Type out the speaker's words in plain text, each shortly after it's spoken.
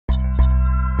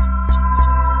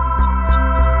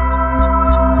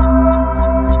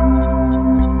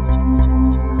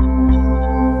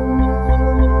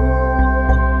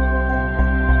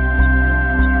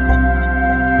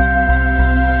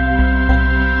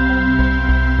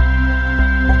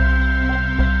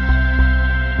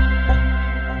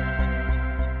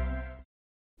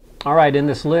All right, in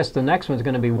this list, the next one's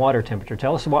going to be water temperature.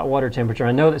 Tell us about water temperature.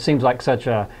 I know that seems like such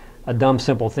a dumb,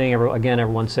 simple thing. Again,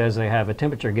 everyone says they have a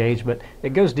temperature gauge, but it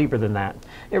goes deeper than that.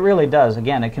 It really does.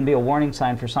 Again, it can be a warning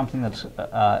sign for something that's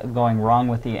going wrong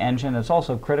with the engine. It's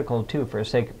also critical, too, for the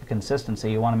sake of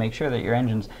consistency. You want to make sure that your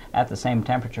engine's at the same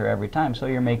temperature every time, so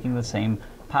you're making the same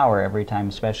power every time,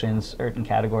 especially in certain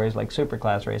categories like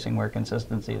superclass racing where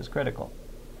consistency is critical.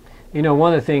 You know,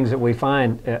 one of the things that we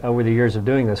find over the years of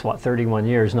doing this, 31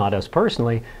 years, not us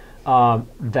personally,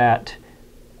 that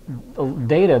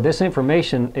data, this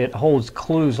information, it holds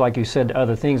clues, like you said, to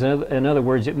other things. In other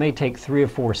words, it may take 3 or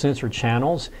 4 sensor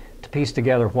channels to piece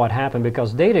together what happened,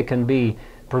 because data can be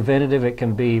preventative, it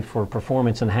can be for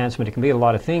performance enhancement, it can be a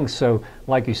lot of things. So,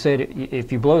 like you said,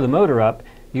 if you blow the motor up,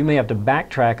 you may have to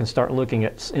backtrack and start looking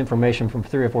at information from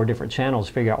 3 or 4 different channels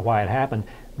to figure out why it happened.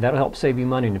 That'll help save you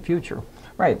money in the future.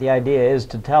 Right. The idea is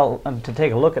to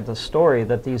take a look at the story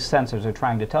that these sensors are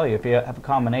trying to tell you. If you have a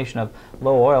combination of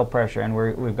low oil pressure and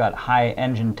we've got high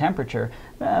engine temperature,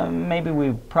 maybe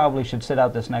we probably should sit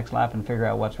out this next lap and figure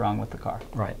out what's wrong with the car.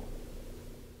 Right.